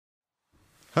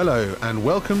Hello and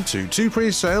welcome to Two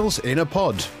Pre-Sales in a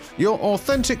Pod, your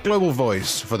authentic global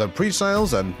voice for the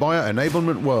pre-sales and buyer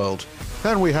enablement world.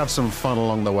 And we have some fun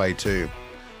along the way too.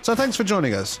 So thanks for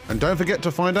joining us, and don't forget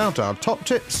to find out our top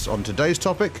tips on today's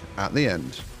topic at the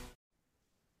end.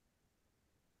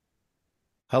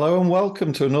 Hello and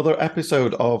welcome to another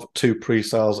episode of Two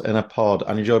Pre-Sales in a Pod.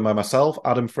 And you're joined by myself,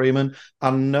 Adam Freeman,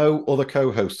 and no other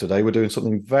co-host today. We're doing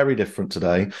something very different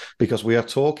today because we are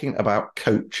talking about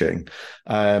coaching.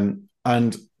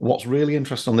 And what's really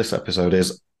interesting on this episode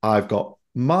is I've got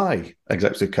my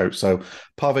executive coach. So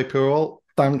Parve Purwal,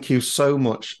 thank you so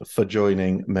much for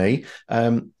joining me.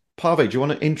 Parve, do you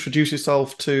want to introduce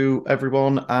yourself to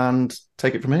everyone and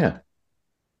take it from here?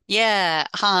 Yeah,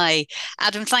 hi,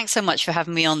 Adam. Thanks so much for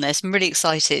having me on this. I'm really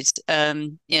excited.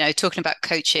 Talking about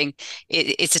coaching,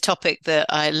 it's a topic that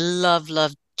I love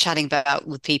chatting about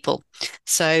with people.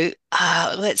 So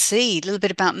let's see a little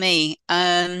bit about me.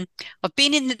 I've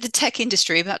been in the tech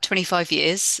industry about 25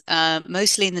 years,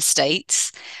 mostly in the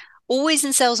States, always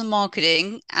in sales and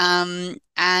marketing. And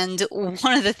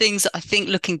one of the things that I think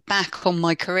looking back on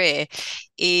my career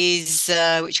is,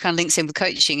 which kind of links in with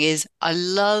coaching, is I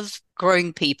love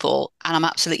growing people and I'm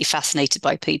absolutely fascinated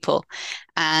by people.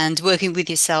 And working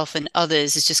with yourself and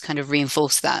others has just kind of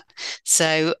reinforced that.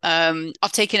 So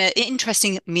I've taken an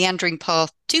interesting meandering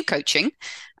path to coaching.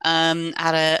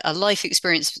 Had a life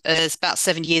experience about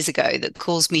 7 years ago that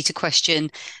caused me to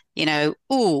question,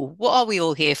 what are we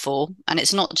all here for? And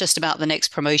it's not just about the next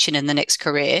promotion and the next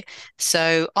career.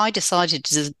 So I decided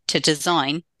to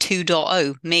design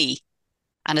 2.0 me.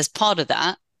 And as part of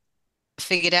that, I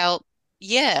figured out,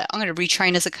 yeah, I'm going to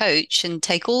retrain as a coach and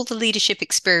take all the leadership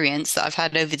experience that I've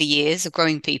had over the years of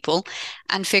growing people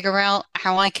and figure out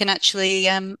how I can actually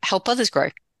help others grow.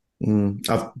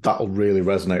 That'll really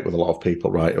resonate with a lot of people,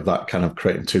 right? Of that kind of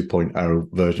creating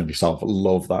 2.0 version of yourself. I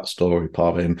love that story,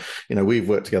 Parvin. We've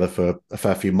worked together for a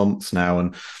fair few months now.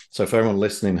 And so for everyone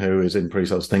listening who is in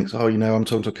pre-sales thinks, I'm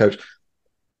talking to a coach.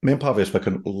 Me and Parvin have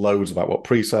spoken loads about what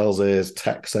pre-sales is,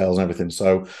 tech sales and everything.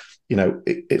 So,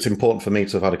 it's important for me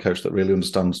to have had a coach that really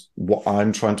understands what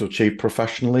I'm trying to achieve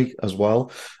professionally as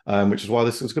well, which is why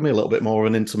this is going to be a little bit more of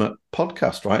an intimate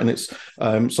podcast, right? And it's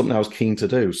something I was keen to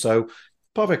do. So,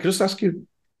 Parve, I could just ask you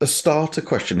a starter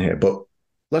question here, but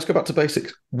let's go back to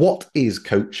basics. What is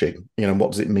coaching?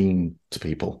 What does it mean to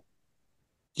people?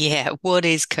 Yeah, what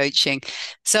is coaching?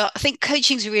 So I think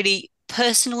coaching is really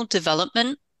personal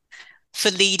development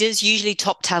for leaders, usually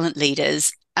top talent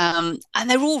leaders. And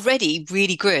they're already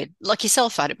really good, like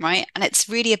yourself, Adam, right? And it's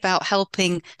really about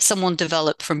helping someone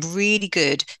develop from really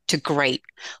good to great.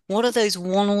 What are those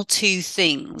one or two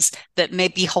things that may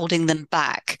be holding them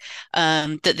back,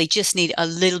 that they just need a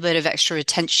little bit of extra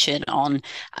attention on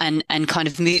and kind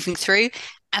of moving through?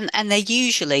 And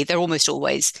they're almost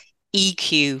always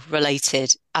EQ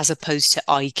related as opposed to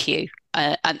IQ.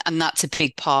 And that's a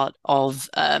big part of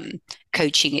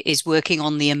coaching is working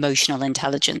on the emotional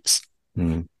intelligence.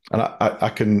 And I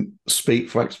can speak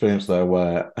from experience there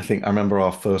where I remember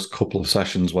our first couple of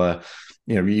sessions where,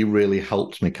 you really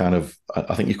helped me kind of,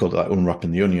 I think you called it like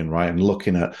unwrapping the onion, right? And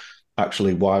looking at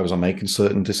actually why was I making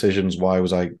certain decisions? Why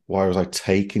was I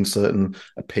taking certain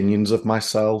opinions of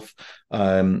myself?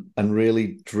 And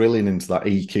really drilling into that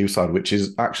EQ side, which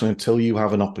is actually until you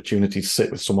have an opportunity to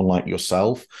sit with someone like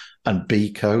yourself and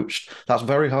be coached, that's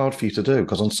very hard for you to do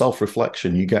because on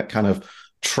self-reflection, you get kind of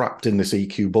trapped in this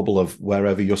EQ bubble of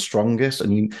wherever you're strongest.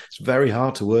 And it's very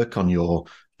hard to work on your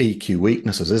EQ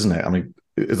weaknesses, isn't it? I mean,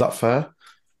 is that fair?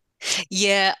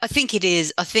 Yeah, I think it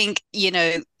is. I think,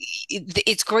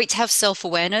 it's great to have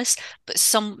self-awareness, but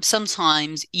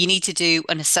sometimes you need to do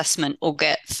an assessment or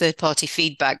get third-party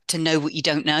feedback to know what you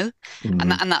don't know. And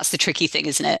Mm-hmm. that's the tricky thing,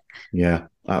 isn't it? Yeah,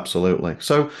 absolutely.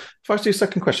 So if I ask you a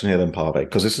second question here then, Parve,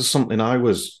 because this is something I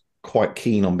was quite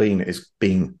keen on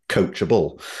being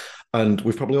coachable. And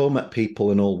we've probably all met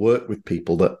people and all worked with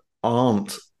people that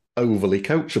aren't overly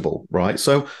coachable, right?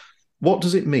 So what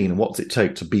does it mean and what does it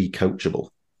take to be coachable?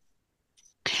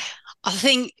 I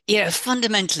think,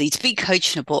 fundamentally to be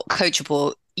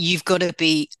coachable, you've got to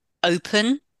be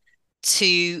open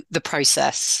to the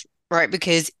process, right?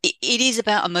 Because it is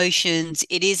about emotions.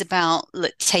 It is about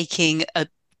taking a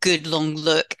good long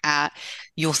look at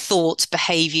your thoughts,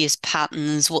 behaviors,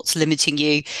 patterns, what's limiting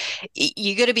you.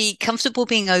 You got to be comfortable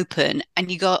being open and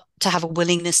you got to have a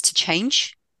willingness to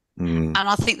change. Mm, And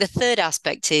I think the third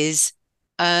aspect is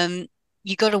um,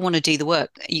 you got to want to do the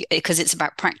work because it's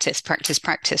about practice,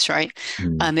 right?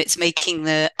 mm, It's making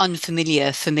the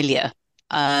unfamiliar familiar.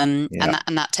 And yeah.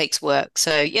 that takes work.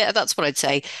 So yeah, that's what I'd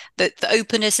say. The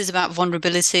openness is about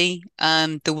vulnerability,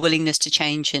 the willingness to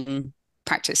change and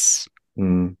practice.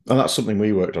 And that's something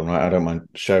we worked on, right? I don't mind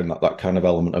sharing that kind of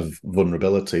element of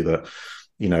vulnerability that,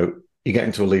 you know, you get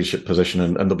into a leadership position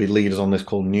and there'll be leaders on this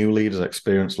called new leaders,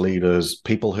 experienced leaders,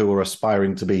 people who are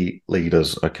aspiring to be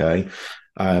leaders. Okay.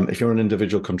 If you're an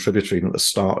individual contributor even at the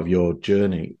start of your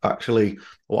journey, actually,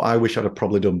 what I wish I'd have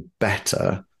probably done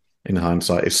better in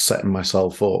hindsight is setting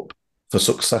myself up for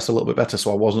success a little bit better.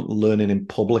 So I wasn't learning in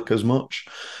public as much.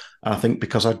 And I think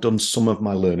because I'd done some of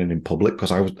my learning in public,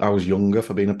 because I was younger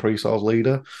for being a pre-sales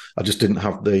leader, I just didn't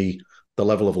have the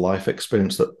level of life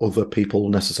experience that other people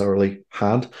necessarily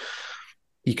had.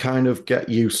 You kind of get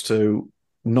used to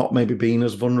not maybe being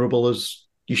as vulnerable as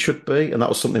you should be. And that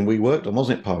was something we worked on,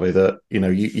 wasn't it, Pavi? That, you know,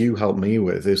 you helped me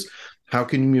with is how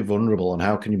can you be vulnerable and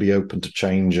how can you be open to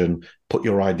change and put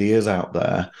your ideas out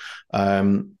there?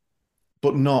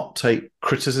 But not take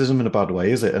criticism in a bad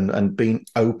way, is it? And being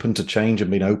open to change and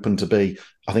being open to be,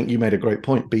 I think you made a great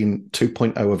point, being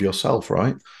 2.0 of yourself,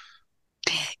 right?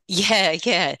 Yeah,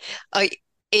 yeah. I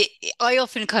I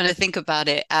often kind of think about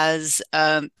it as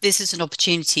this is an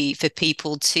opportunity for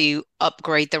people to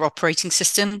upgrade their operating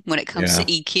system when it comes Yeah.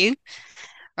 to EQ,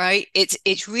 right?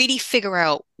 It's really figure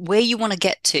out where you want to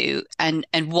get to and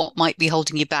what might be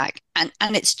holding you back. And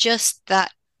it's just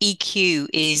that EQ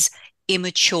is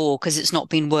immature because it's not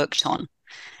been worked on.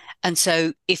 And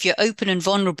so if you're open and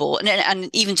vulnerable, and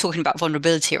even talking about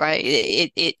vulnerability, right?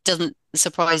 It doesn't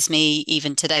surprise me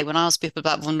even today when I ask people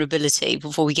about vulnerability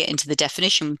before we get into the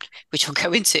definition, which I'll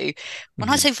go into. When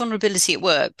I Mhm. say vulnerability at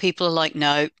work, people are like,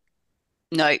 no,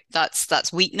 no,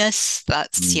 that's weakness.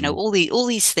 That's, you know, Mhm. all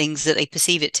these things that they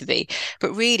perceive it to be.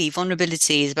 But really,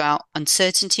 vulnerability is about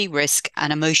uncertainty, risk,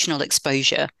 and emotional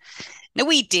exposure. Now,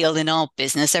 we deal in our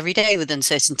business every day with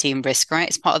uncertainty and risk, right?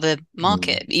 It's part of the Mhm.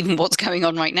 market. Even what's going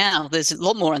on right now, there's a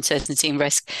lot more uncertainty and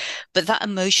risk. But that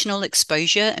emotional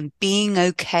exposure and being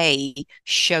okay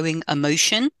showing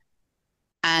emotion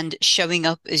and showing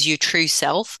up as your true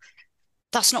self,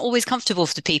 that's not always comfortable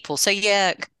for the people. So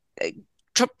yeah,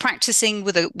 practicing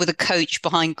with a coach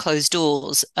behind closed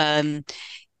doors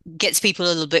gets people a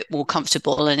little bit more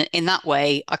comfortable. And in that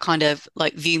way, I kind of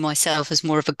like view myself as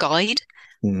more of a guide.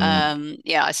 Mhm.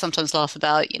 Yeah, I sometimes laugh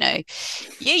about, yeah,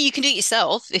 you can do it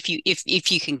yourself if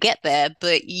you can get there,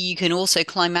 but you can also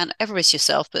climb Mount Everest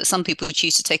yourself. But some people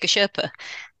choose to take a Sherpa.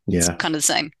 It's Yeah. kind of the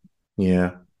same.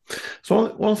 Yeah.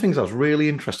 So one of the things I was really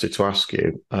interested to ask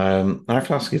you, and I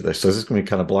can ask you this, so this is going to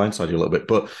kind of blindside you a little bit,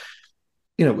 but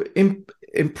you know,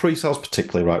 in pre-sales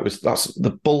particularly, right, that's the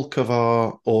bulk of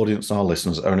our audience and our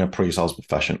listeners are in a pre-sales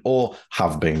profession or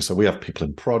have been. So we have people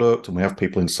in product and we have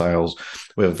people in sales.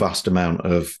 We have a vast amount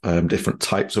of different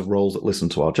types of roles that listen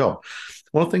to our job.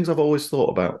 One of the things I've always thought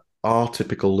about our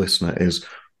typical listener is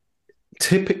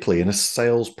typically in a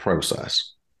sales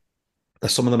process, they're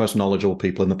some of the most knowledgeable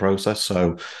people in the process.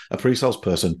 So a pre-sales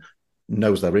person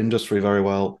knows their industry very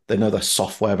well. They know their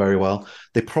software very well.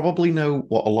 They probably know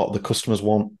what a lot of the customers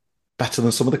want better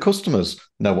than some of the customers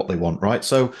know what they want, right?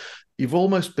 So you've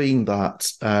almost been that,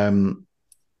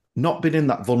 not been in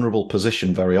that vulnerable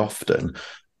position very often.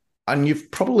 And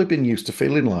you've probably been used to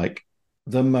feeling like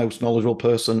the most knowledgeable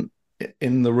person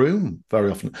in the room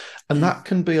very often. And Mm. that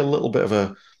can be a little bit of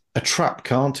a trap,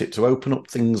 can't it? To open up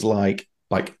things like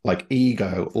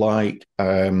ego,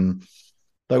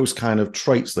 those kind of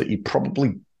traits that you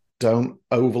probably don't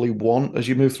overly want as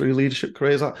you move through your leadership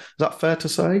career. Is that fair to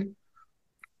say?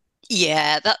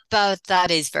 Yeah,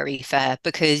 that is very fair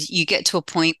because you get to a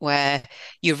point where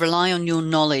you rely on your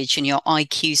knowledge and your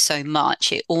IQ so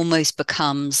much, it almost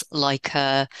becomes like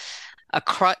a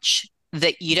crutch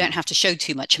that you don't have to show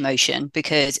too much emotion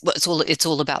because well, it's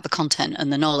all about the content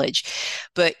and the knowledge.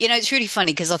 But it's really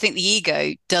funny because I think the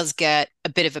ego does get a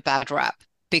bit of a bad rap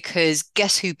because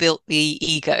guess who built the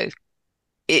ego?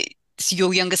 It's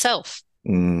your younger self.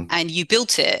 Mm, And you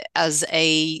built it as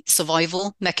a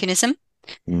survival mechanism,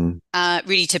 mm,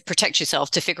 really to protect yourself,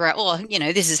 to figure out, oh,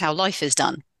 this is how life is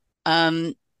done.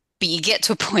 Um, but you get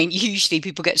to a point, usually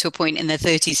people get to a point in their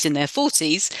 30s, in their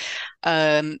 40s.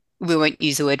 We won't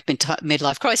use the word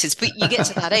midlife crisis, but you get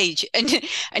to that age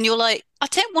and you're like, I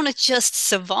don't want to just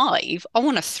survive. I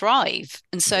want to thrive.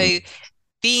 And so mm,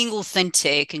 being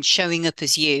authentic and showing up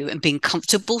as you and being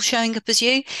comfortable showing up as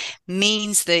you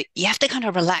means that you have to kind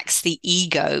of relax the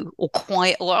ego or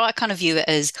quiet, or I kind of view it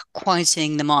as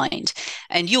quieting the mind.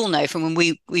 And you'll know from when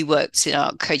we worked in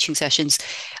our coaching sessions,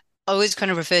 I always kind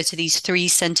of refer to these three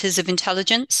centers of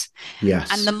intelligence. And the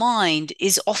yes. mind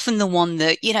is often the one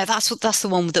that, that's the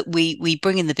one that we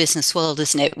bring in the business world,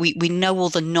 isn't it? We know all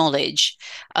the knowledge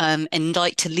and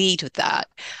like to lead with that.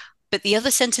 But the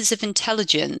other centers of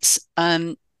intelligence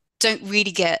don't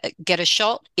really get a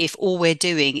shot if all we're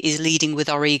doing is leading with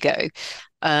our ego.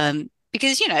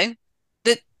 because the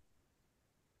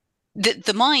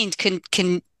the mind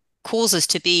can cause us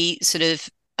to be sort of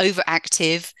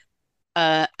overactive,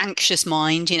 anxious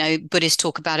mind. Buddhists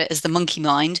talk about it as the monkey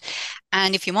mind.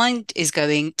 And if your mind is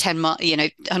going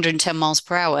 110 miles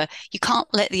per hour, you can't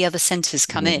let the other centers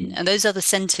come in. And those other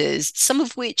centers, some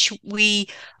of which we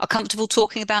are comfortable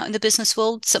talking about in the business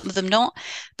world, some of them not,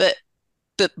 but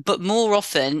more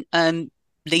often,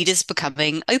 leaders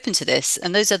becoming open to this.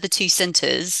 And those other two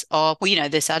centers are, well,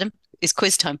 this, Adam, is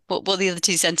quiz time. What are the other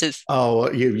two centers?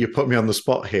 Oh, you put me on the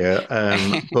spot here.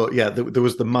 But yeah, there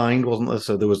was the mind, wasn't there?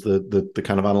 So there was the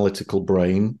kind of analytical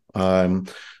brain.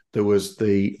 There was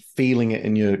the feeling it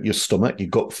in your stomach, your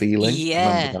gut feeling.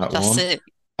 Yeah, remember that that's one? it.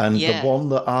 And the Yeah. one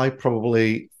that I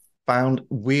probably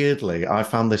I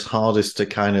found this hardest to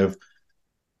kind of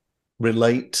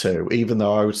relate to, even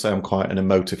though I would say I'm quite an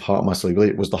emotive heart myself,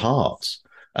 it was the heart.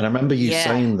 And I remember you Yeah.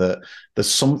 saying that there's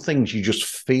some things you just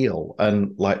feel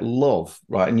and like love,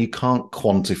 right? And you can't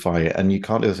quantify it and you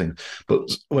can't do the thing. But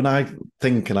when I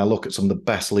think and I look at some of the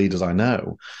best leaders I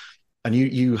know, and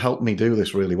you help me do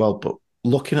this really well, but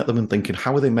looking at them and thinking,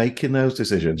 how are they making those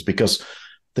decisions? Because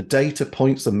the data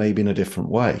points them maybe in a different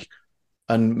way.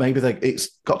 And maybe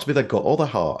it's got to be their gut or their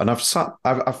heart. And I've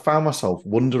found myself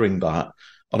wondering that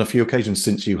on a few occasions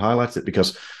since you highlighted it,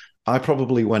 because I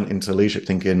probably went into leadership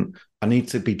thinking I need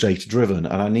to be data driven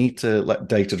and I need to let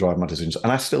data drive my decisions.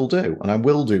 And I still do, and I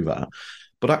will do that.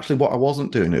 But actually, what I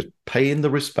wasn't doing is paying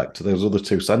the respect to those other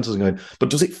two centers and going,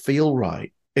 but does it feel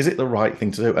right? Is it the right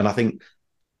thing to do? And I think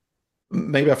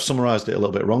maybe I've summarized it a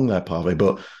little bit wrong there, Parvi,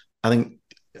 but I think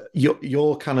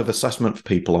your kind of assessment for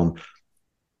people on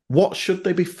what should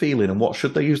they be feeling and what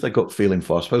should they use their gut feeling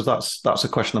for? I suppose that's a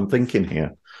question I'm thinking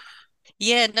here.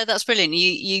 Yeah, no, that's brilliant.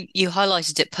 You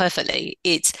highlighted it perfectly.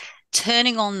 It's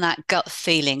turning on that gut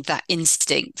feeling, that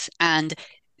instinct. And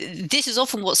this is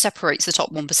often what separates the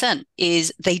top 1%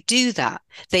 is they do that.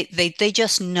 They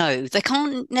just know. They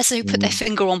can't necessarily put their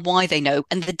finger on why they know.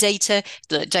 And the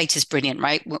data's brilliant,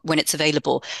 right? When it's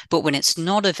available. But when it's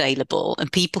not available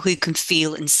and people who can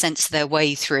feel and sense their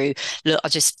way through, look, I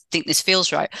just think this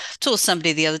feels right. I told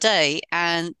somebody the other day,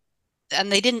 and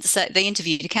they didn't say, they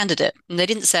interviewed a candidate and they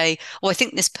didn't say, oh, I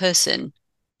think this person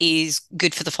is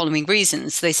good for the following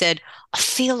reasons. They said, I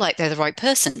feel like they're the right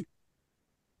person.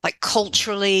 Like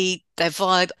culturally, their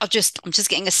vibe, I'm just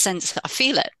getting a sense that I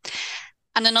feel it.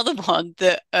 And another one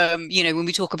that, when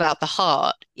we talk about the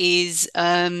heart is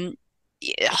a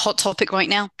hot topic right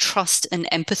now, trust and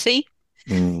empathy.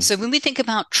 So when we think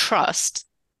about trust,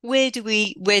 how do we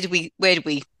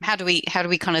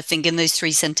kind of think in those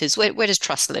three centers? Where does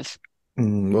trust live?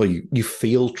 Well, you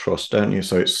feel trust, don't you?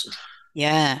 So it's,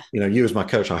 Yeah. you as my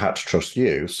coach, I had to trust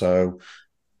you. So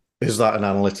is that an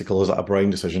analytical, is that a brain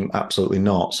decision? Absolutely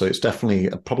not. So it's definitely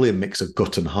probably a mix of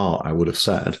gut and heart, I would have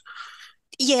said.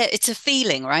 Yeah, it's a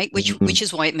feeling, right? Which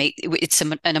is why it's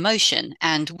an emotion,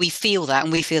 and we feel that,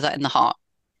 and we feel that in the heart.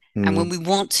 And when we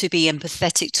want to be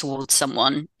empathetic towards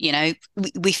someone,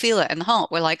 we feel it in the heart.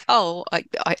 We're like, oh,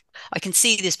 I can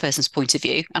see this person's point of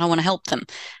view and I want to help them.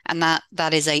 And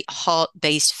that is a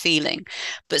heart-based feeling.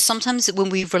 But sometimes when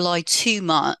we rely too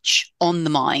much on the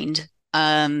mind,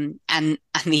 and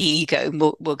the ego,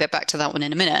 we'll get back to that one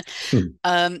in a minute.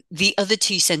 The other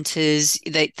two centers,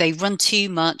 they run too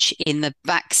much in the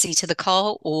back seat of the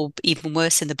car, or even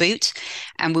worse, in the boot.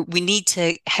 And we need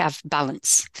to have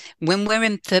balance. When we're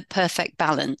in the perfect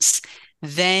balance,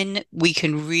 then we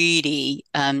can really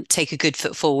take a good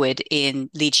foot forward in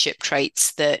leadership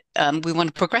traits that we want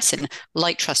to progress in,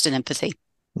 like trust and empathy.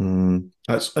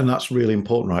 That's really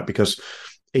important, right? Because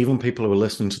even people who are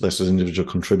listening to this as individual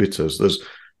contributors,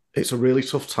 it's a really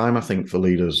tough time, I think, for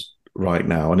leaders right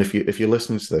now. And if you're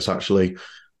listening to this, actually,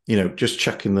 just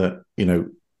checking that,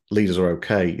 leaders are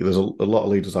okay. There's a lot of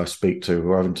leaders I speak to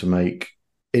who are having to make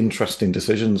interesting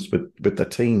decisions with their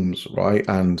teams, right?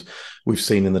 And we've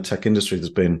seen in the tech industry, there's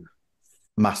been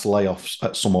mass layoffs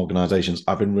at some organizations.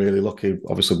 I've been really lucky.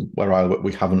 Obviously, where I work,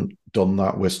 we haven't done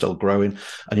that. We're still growing.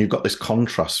 And you've got this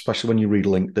contrast, especially when you read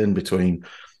LinkedIn, between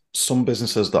some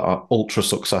businesses that are ultra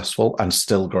successful and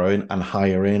still growing and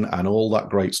hiring and all that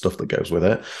great stuff that goes with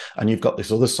it. And you've got this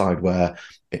other side where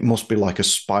it must be like a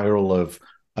spiral of,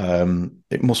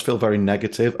 it must feel very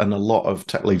negative. And a lot of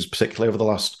tech leaders, particularly over the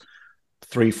last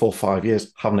 3, 4, 5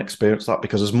 years, haven't experienced that,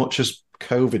 because as much as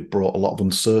COVID brought a lot of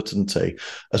uncertainty,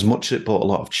 as much as it brought a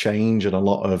lot of change and a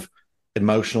lot of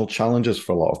emotional challenges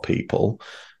for a lot of people,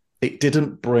 it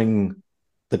didn't bring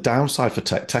the downside for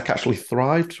tech. Tech actually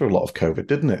thrived through a lot of COVID,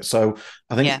 didn't it? So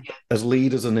I think as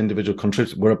leaders and individual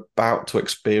contributors, we're about to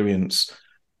experience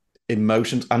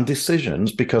emotions and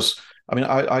decisions, because I mean,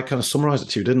 I kind of summarized it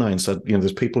to you, didn't I? And said,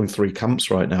 there's people in three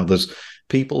camps right now. There's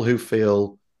people who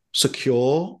feel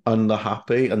secure and they're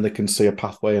happy and they can see a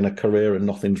pathway in a career and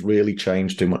nothing's really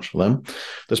changed too much for them.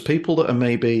 There's people that are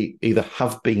maybe either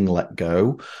have been let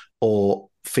go or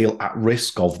feel at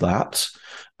risk of that.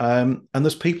 And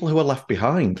there's people who are left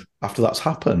behind after that's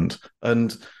happened.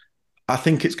 And I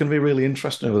think it's going to be really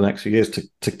interesting over the next few years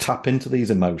to tap into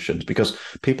these emotions, because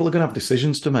people are going to have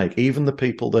decisions to make. Even the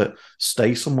people that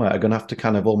stay somewhere are going to have to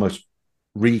kind of almost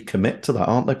recommit to that,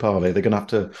 aren't they, Parvi? They're going to have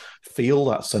to feel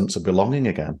that sense of belonging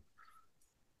again.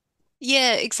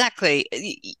 Yeah, exactly.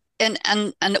 And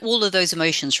all of those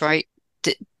emotions, right?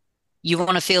 You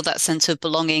want to feel that sense of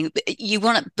belonging.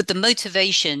 But the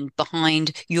motivation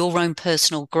behind your own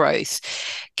personal growth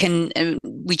can, and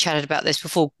we chatted about this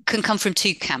before, can come from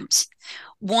two camps.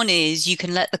 One is you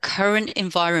can let the current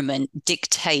environment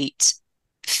dictate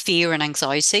fear and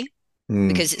anxiety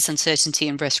because it's uncertainty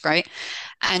and risk, right?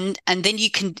 And then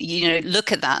you can,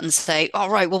 look at that and say, all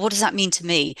right, well, what does that mean to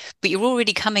me? But you're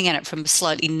already coming at it from a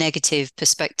slightly negative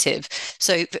perspective.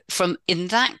 So in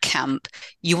that camp,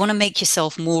 you want to make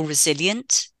yourself more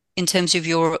resilient in terms of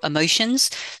your emotions,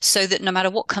 so that no matter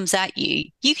what comes at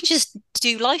you, you can just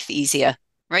do life easier.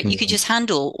 Right. You could just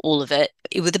handle all of it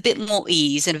with a bit more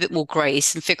ease and a bit more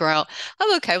grace and figure out,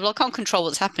 oh, okay, well, I can't control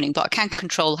what's happening, but I can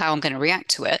control how I'm going to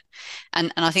react to it.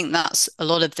 And I think that's a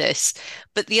lot of this.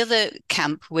 But the other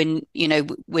camp, when,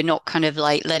 we're not kind of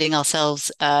like letting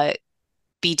ourselves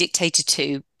be dictated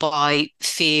to by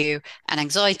fear and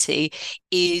anxiety,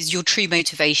 is your true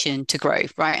motivation to grow,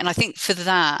 right? And I think for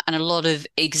that, and a lot of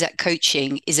exec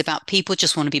coaching is about people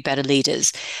just want to be better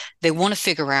leaders. They want to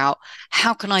figure out,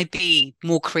 how can I be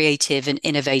more creative and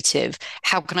innovative?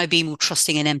 How can I be more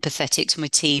trusting and empathetic to my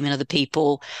team and other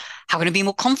people? How can I be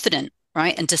more confident,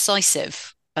 right? And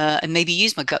decisive? And maybe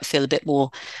use my gut feel a bit more,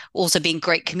 also being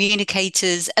great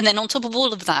communicators. And then on top of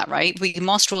all of that, right, we can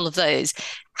master all of those.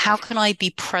 How can I be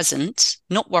present,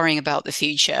 not worrying about the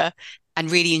future,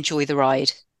 and really enjoy the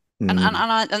ride? And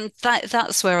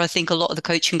that's where I think a lot of the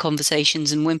coaching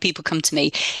conversations, and when people come to me,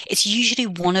 it's usually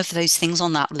one of those things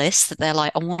on that list that they're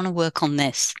like, I want to work on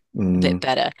this a bit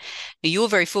better. You're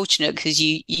very fortunate because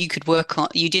you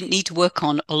didn't need to work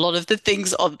on a lot of the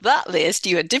things on that list.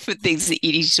 You had different things that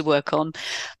you needed to work on.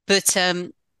 But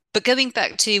going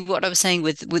back to what I was saying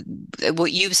with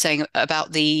what you were saying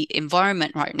about the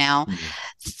environment right now,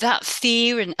 that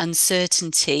fear and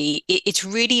uncertainty, it's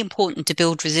really important to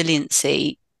build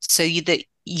resiliency so that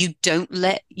you don't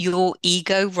let your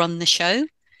ego run the show,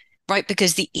 right?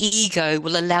 Because the ego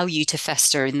will allow you to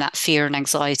fester in that fear and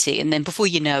anxiety. And then before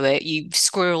you know it, you've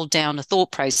squirreled down a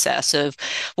thought process of,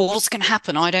 well, what's going to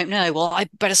happen? I don't know. Well, I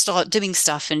better start doing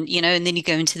stuff. And, and then you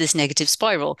go into this negative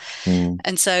spiral.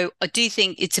 And so I do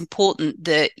think it's important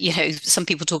that, some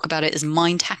people talk about it as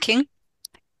mind hacking.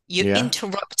 You're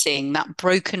interrupting that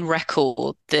broken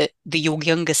record that your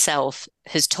younger self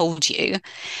has told you.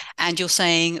 And you're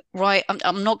saying, right,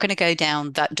 I'm not going to go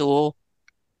down that door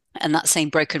and that same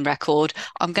broken record.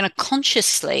 I'm going to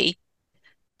consciously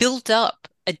build up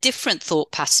a different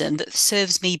thought pattern that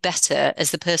serves me better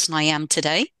as the person I am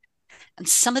today. And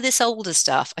some of this older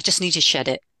stuff, I just need to shed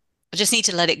it. I just need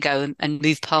to let it go and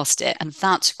move past it. And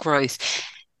that's growth.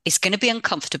 It's going to be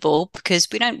uncomfortable because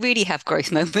we don't really have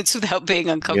growth moments without being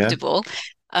uncomfortable.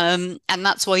 And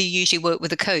that's why you usually work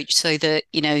with a coach, so that,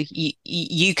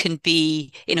 you can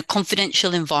be in a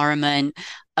confidential environment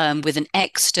with an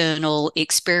external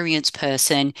experienced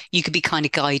person. You could be kind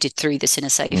of guided through this in a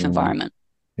safe environment.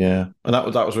 Yeah. And that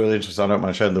was really interesting. I don't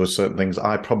mind sharing, there were certain things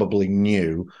I probably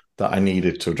knew that I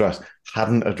needed to address,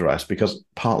 hadn't addressed, because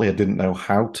partly I didn't know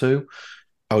how to.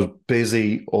 I was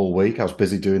busy all week. I was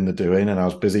busy doing the doing, and I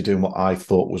was busy doing what I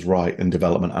thought was right in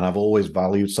development. And I've always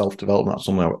valued self-development. That's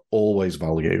something I've always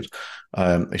valued.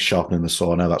 It's sharpening the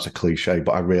saw. I know that's a cliche,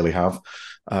 but I really have.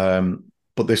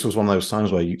 But this was one of those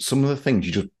times where some of the things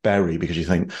you just bury because you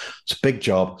think, it's a big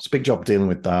job. It's a big job dealing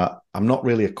with that. I'm not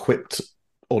really equipped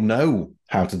or know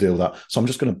how to deal with that. So I'm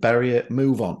just going to bury it,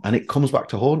 move on. And it comes back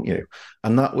to haunt you.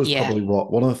 And that was probably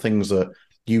one of the things that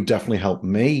you definitely helped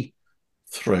me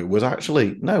through, was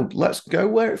actually, no, let's go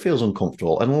where it feels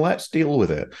uncomfortable and let's deal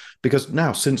with it. Because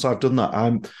now, since I've done that,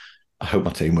 I hope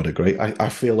my team would agree, I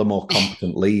feel a more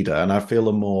competent leader, and I feel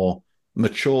a more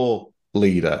mature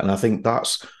leader. And I think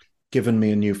that's given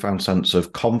me a newfound sense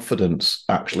of confidence,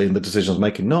 actually, in the decisions I was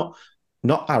making. Not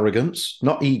arrogance,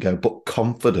 not ego, but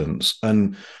confidence.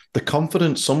 And the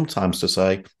confidence sometimes to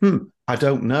say, I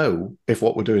don't know if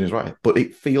what we're doing is right, but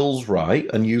it feels right,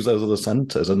 and use those other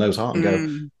centers and those heart and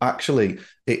go, actually,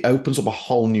 it opens up a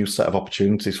whole new set of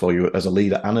opportunities for you as a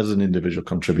leader and as an individual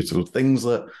contributor, things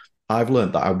that I've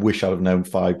learned that I wish I'd have known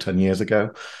 5-10 years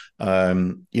ago.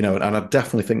 And I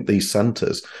definitely think these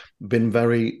centers have been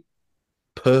very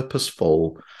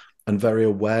purposeful and very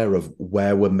aware of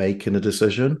where we're making a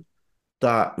decision.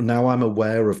 That now I'm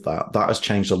aware of that has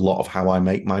changed a lot of how I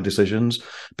make my decisions,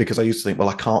 because I used to think, well,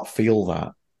 I can't feel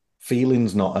that.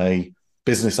 Feeling's not a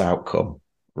business outcome,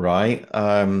 right?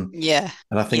 Yeah.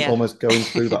 And I think almost going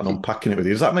through that and unpacking it with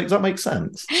you, does that make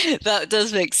sense? That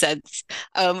does make sense.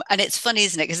 And it's funny,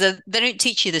 isn't it? Because they don't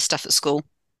teach you this stuff at school.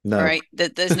 No. Right.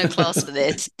 There's no class for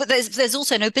this, but there's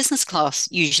also no business class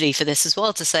usually for this as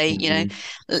well, to say,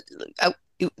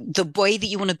 the way that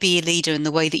you want to be a leader and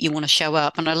the way that you want to show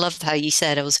up. And I loved how you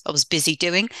said I was busy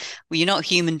doing. Well, you're not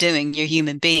human doing, you're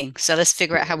human being. So let's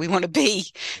figure out how we want to be.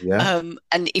 Yeah.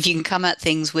 And if you can come at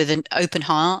things with an open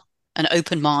heart, an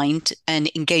open mind,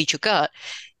 and engage your gut,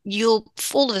 you'll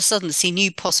all of a sudden see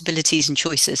new possibilities and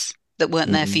choices that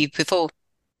weren't there for you before.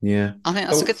 Yeah. I think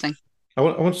that's a good thing. I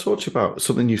want to talk to you about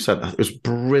something you said. It was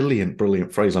brilliant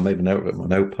phrase. I made a note of it. My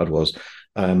notepad was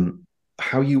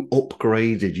how you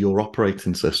upgraded your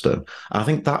operating system. I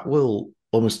think that will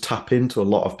almost tap into a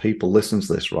lot of people listening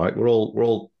to this, right? We're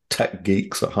all tech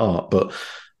geeks at heart, but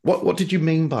what did you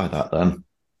mean by that then?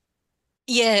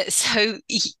 Yeah, so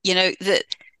the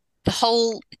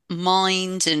whole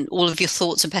mind and all of your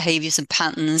thoughts and behaviors and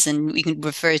patterns, and we can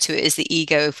refer to it as the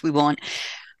ego if we want.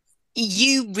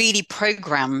 You really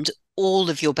programmed all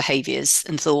of your behaviors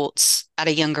and thoughts at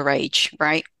a younger age,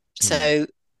 right? So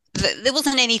there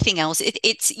wasn't anything else.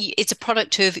 It's a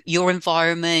product of your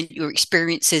environment, your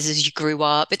experiences as you grew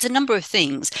up. It's a number of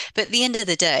things, but at the end of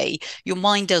the day, your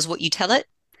mind does what you tell it.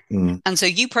 And so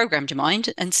you programmed your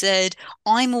mind and said,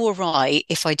 I'm all right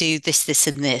if I do this, this,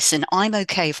 and this, and I'm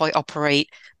okay if I operate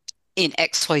in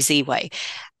XYZ way.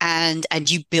 And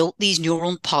you built these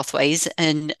neural pathways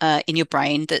and in your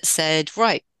brain that said,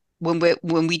 right, when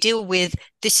we deal with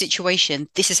this situation,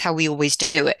 this is how we always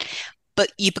do it.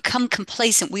 But you become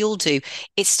complacent, we all do.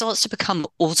 It starts to become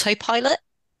autopilot.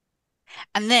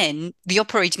 And then the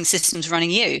operating system's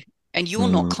running you, and you're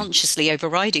not consciously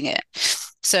overriding it.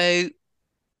 So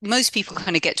most people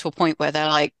kind of get to a point where they're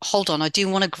like, hold on, I do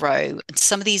want to grow. And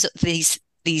some of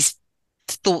these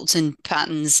thoughts and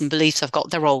patterns and beliefs I've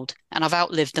got, they're old and I've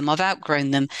outlived them, I've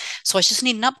outgrown them. So I just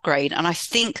need an upgrade. And I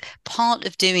think part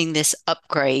of doing this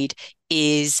upgrade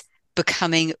is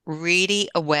becoming really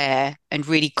aware and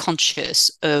really conscious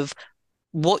of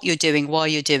what you're doing, why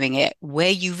you're doing it, where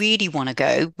you really want to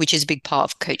go, which is a big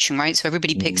part of coaching, right? So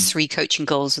everybody picks 3 coaching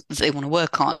goals that they want to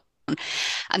work on.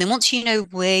 And then once you know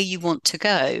where you want to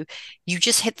go, you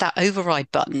just hit that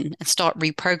override button and start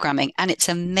reprogramming. And it's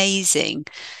amazing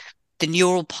the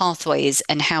neural pathways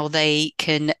and how they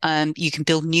can you can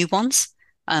build new ones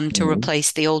to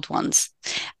replace the old ones.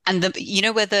 And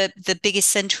where the biggest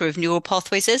center of neural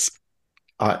pathways is?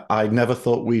 I never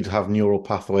thought we'd have neural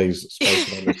pathways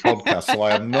spoken on this podcast, so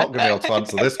I am not going to be able to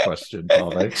answer this question,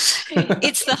 Parveen.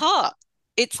 It's the heart.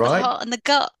 It's right? The heart and the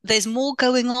gut. There's more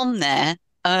going on there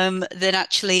than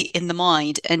actually in the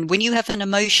mind. And when you have an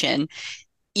emotion,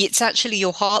 it's actually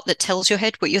your heart that tells your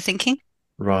head what you're thinking.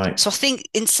 Right. So I think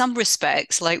in some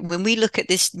respects, like when we look at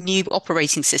this new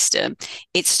operating system,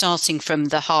 it's starting from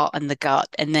the heart and the gut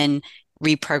and then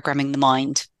reprogramming the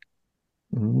mind.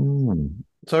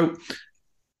 So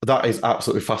that is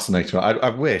absolutely fascinating. I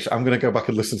wish I'm going to go back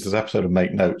and listen to this episode and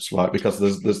make notes, right? Because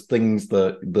there's things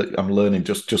that I'm learning,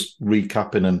 just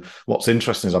recapping. And what's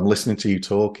interesting is I'm listening to you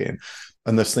talking,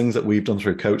 and there's things that we've done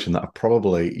through coaching that are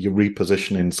probably you're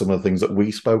repositioning some of the things that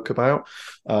we spoke about,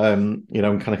 and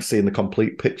kind of seeing the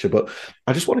complete picture. But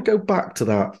I just want to go back to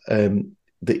that,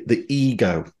 the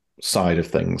ego side of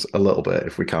things a little bit,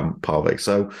 if we can, Parveen.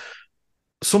 So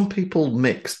some people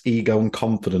mix ego and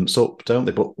confidence up, don't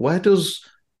they? But where does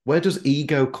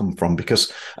ego come from?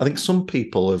 Because I think some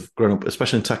people have grown up,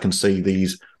 especially in tech, and see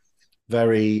these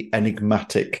very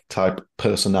enigmatic type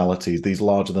personalities, these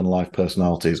larger than life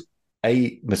personalities,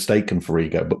 A, mistaken for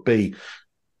ego, but B,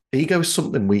 ego is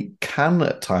something we can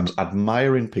at times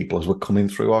admire in people as we're coming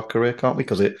through our career, can't we?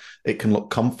 Because it can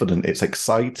look confident, it's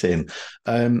exciting.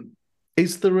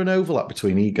 Is there an overlap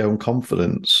between ego and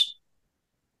confidence?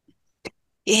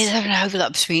 Is there an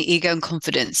overlap between ego and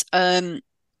confidence?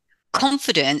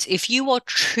 Confidence, if you are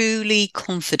truly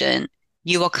confident,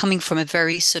 you are coming from a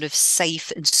very sort of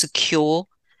safe and secure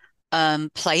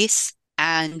place.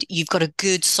 and you've got a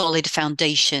good solid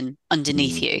foundation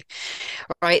underneath you,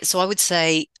 right? So I would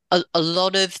say a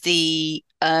lot of the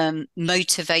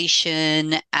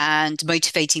motivation and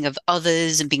motivating of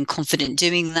others and being confident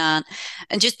doing that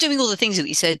and just doing all the things that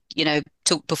we said,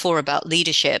 talked before about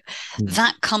leadership,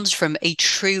 that comes from a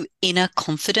true inner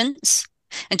confidence.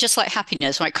 And just like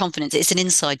happiness, right? Confidence, it's an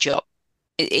inside job.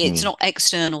 It's not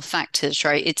external factors,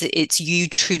 right? It's you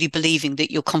truly believing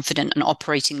that you're confident and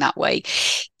operating that way.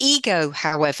 Ego,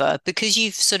 however, because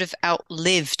you've sort of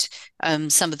outlived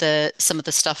some of the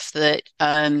stuff that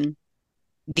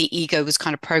the ego was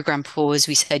kind of programmed for, as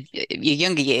we said, your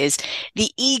younger years, the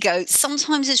ego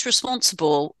sometimes is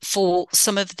responsible for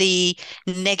some of the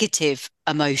negative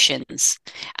emotions.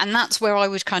 And that's where I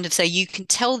would kind of say you can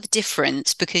tell the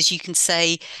difference, because you can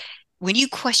say, when you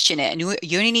question it, and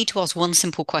you only need to ask one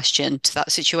simple question to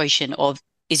that situation of,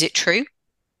 is it true?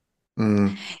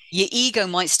 Your ego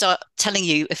might start telling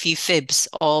you a few fibs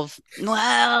of,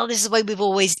 well, this is the way we've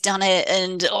always done it,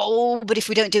 and but if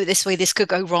we don't do it this way, this could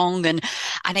go wrong, and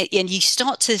you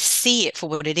start to see it for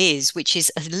what it is, which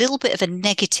is a little bit of a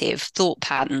negative thought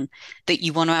pattern that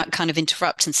you want to kind of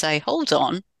interrupt and say, hold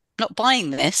on, I'm not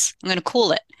buying this, I'm going to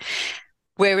call it.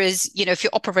 Whereas, if you're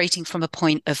operating from a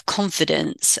point of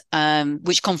confidence,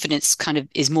 which confidence kind of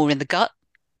is more in the gut,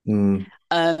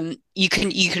 you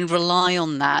can rely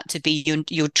on that to be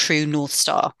your true North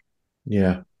Star.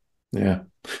 Yeah.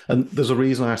 And there's a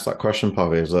reason I asked that question,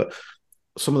 Pavi, is that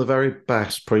some of the very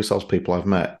best pre-sales people I've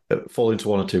met fall into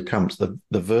one or two camps. The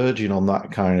verging on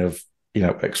that kind of,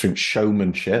 extreme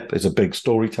showmanship is a big,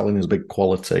 storytelling is a big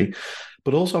quality.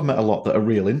 But also I've met a lot that are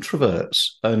real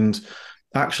introverts. And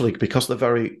actually, because they're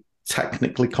very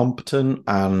technically competent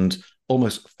and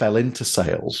almost fell into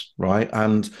sales, right?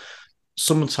 And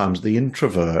sometimes the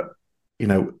introvert,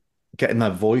 getting their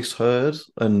voice heard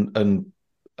and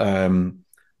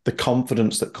the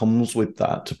confidence that comes with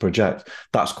that to project,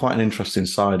 that's quite an interesting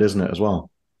side, isn't it, as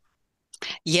well?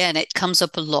 Yeah, and it comes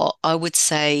up a lot. I would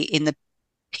say in the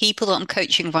people that I'm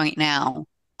coaching right now,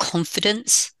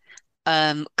 confidence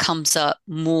comes up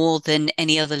more than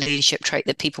any other leadership trait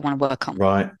that people want to work on.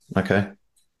 Right. Okay.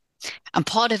 And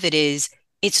part of it is,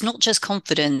 it's not just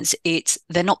confidence, it's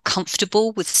they're not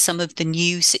comfortable with some of the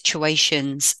new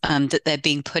situations that they're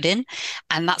being put in.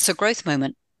 And that's a growth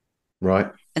moment.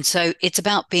 Right. And so it's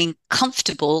about being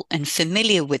comfortable and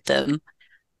familiar with them.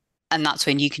 And that's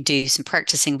when you can do some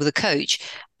practicing with a coach.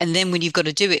 And then when you've got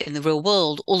to do it in the real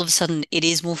world, all of a sudden it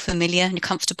is more familiar and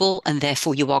comfortable, and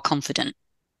therefore you are confident.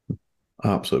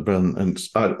 Absolutely brilliant.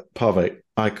 And Parvati,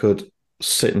 I could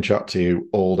sit and chat to you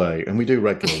all day, and we do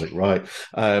regularly, right?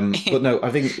 But no,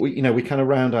 I think we kind of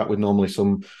round out with normally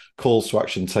some calls to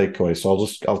action takeaways. So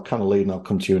I'll kind of lead, and I'll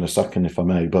come to you in a second if I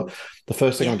may. But the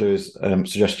first thing I'll do is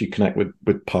suggest you connect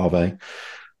with Parvati.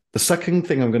 The second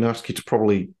thing I'm going to ask you to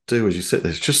probably do as you sit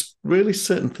there is just really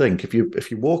sit and think. If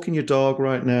you're walking your dog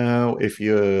right now, if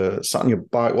you're sat on your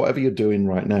bike, whatever you're doing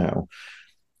right now,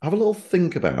 have a little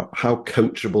think about how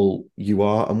coachable you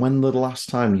are, and when the last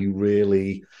time you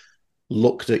really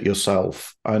looked at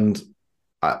yourself. And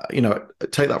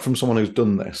take that from someone who's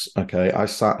done this. Okay, I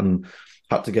sat and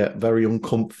had to get very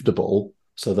uncomfortable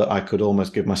so that I could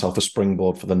almost give myself a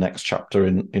springboard for the next chapter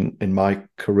in my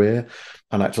career.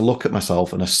 And I had to look at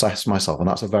myself and assess myself, and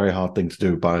that's a very hard thing to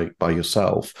do by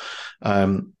yourself.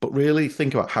 But really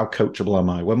think about, how coachable am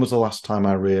I? When was the last time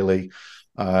I really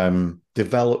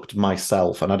developed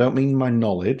myself? And I don't mean my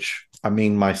knowledge, I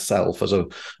mean myself as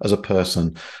a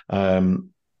person.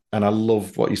 And I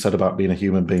love what you said about being a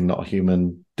human being, not a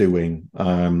human doing,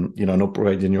 and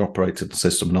upgrading your operating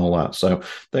system and all that. So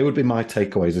they would be my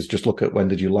takeaways, is just look at when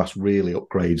did you last really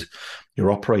upgrade your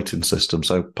operating system.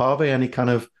 So Parvati, any kind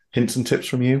of hints and tips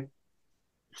from you?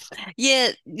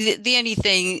 Yeah, the only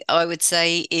thing I would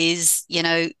say is,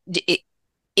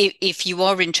 if you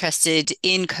are interested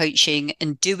in coaching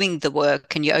and doing the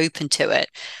work and you're open to it,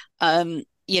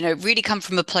 really come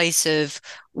from a place of,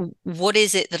 what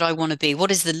is it that I want to be? What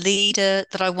is the leader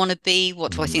that I want to be?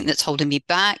 What do I think that's holding me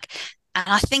back? And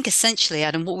I think essentially,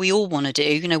 Adam, what we all want to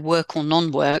do, work or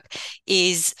non-work,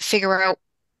 is figure out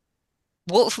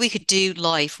what if we could do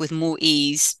life with more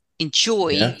ease,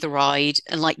 enjoy the ride,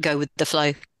 and go with the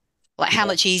flow. How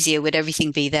much easier would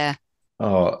everything be there?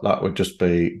 Oh, that would just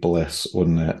be bliss,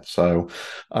 wouldn't it? So,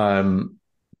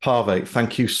 Parvati,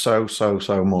 thank you so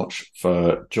much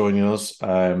for joining us.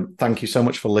 Thank you so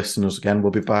much for listening to us again. We'll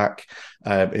be back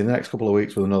in the next couple of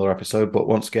weeks with another episode. But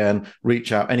once again,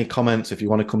 reach out. Any comments, if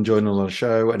you want to come join us on the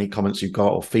show, any comments you've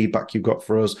got or feedback you've got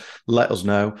for us, let us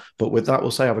know. But with that, we'll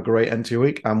say have a great end to your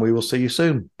week, and we will see you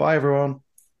soon. Bye, everyone.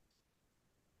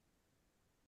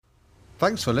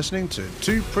 Thanks for listening to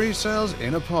Two Pre-Sales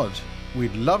in a Pod.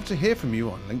 We'd love to hear from you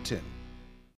on LinkedIn.